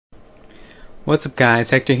What's up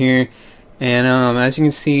guys, Hector here, and as you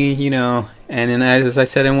can see, and then as I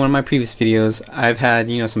said in one of my previous videos, I've had,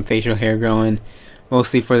 some facial hair growing,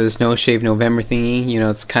 mostly for this No Shave November thingy.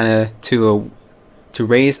 It's kind of to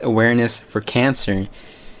raise awareness for cancer,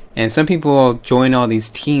 and some people join all these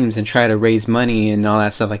teams and try to raise money and all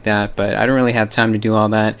that stuff like that, but I don't really have time to do all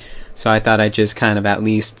that, so I thought I'd just kind of at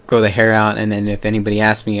least grow the hair out, and then if anybody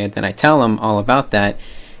asks me, then I tell them all about that,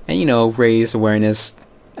 and raise awareness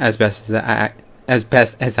as best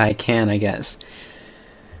as I can, I guess.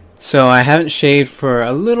 So I haven't shaved for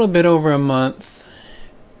a little bit over a month,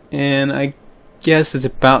 and I guess it's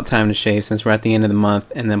about time to shave since we're at the end of the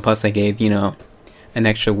month, and then plus I gave, an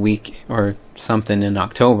extra week or something in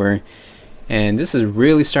October, and this is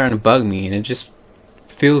really starting to bug me, and it just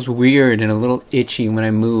feels weird and a little itchy when I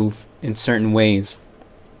move in certain ways.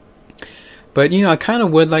 But I kind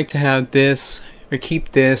of would like to have this, or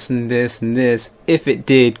keep this and this and this, if it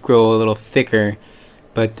did grow a little thicker,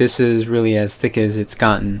 but this is really as thick as it's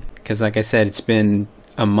gotten, because like I said, it's been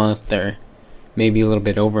a month or maybe a little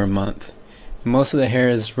bit over a month. Most of the hair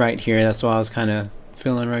is right here, that's why I was kind of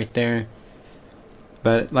feeling right there.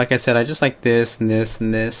 But like I said, I just like this and this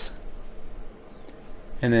and this,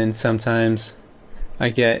 and then sometimes I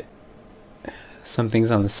get some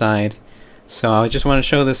things on the side. So I just want to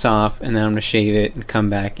show this off, and then I'm going to shave it and come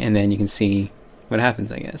back, and then you can see what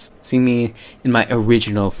happens, I guess. See me in my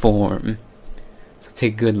original form. So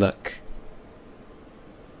take a good look.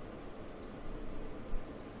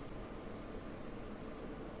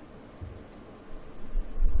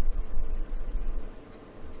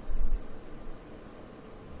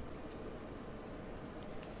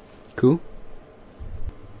 Cool.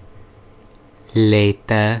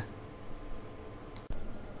 Later.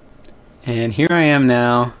 And here I am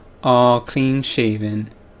now, all clean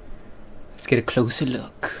shaven. Let's get a closer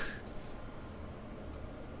look.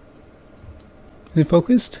 Is it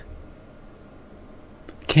focused?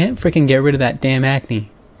 Can't freaking get rid of that damn acne.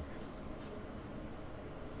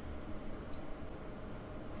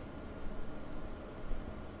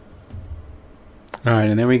 Alright,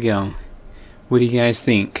 and there we go. What do you guys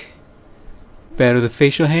think? Better the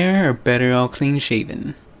facial hair or better all clean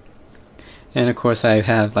shaven? And of course I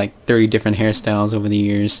have like 30 different hairstyles over the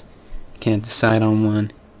years. Can't decide on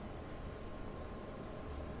one.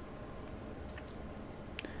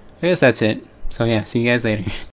 I guess that's it. So yeah, see you guys later.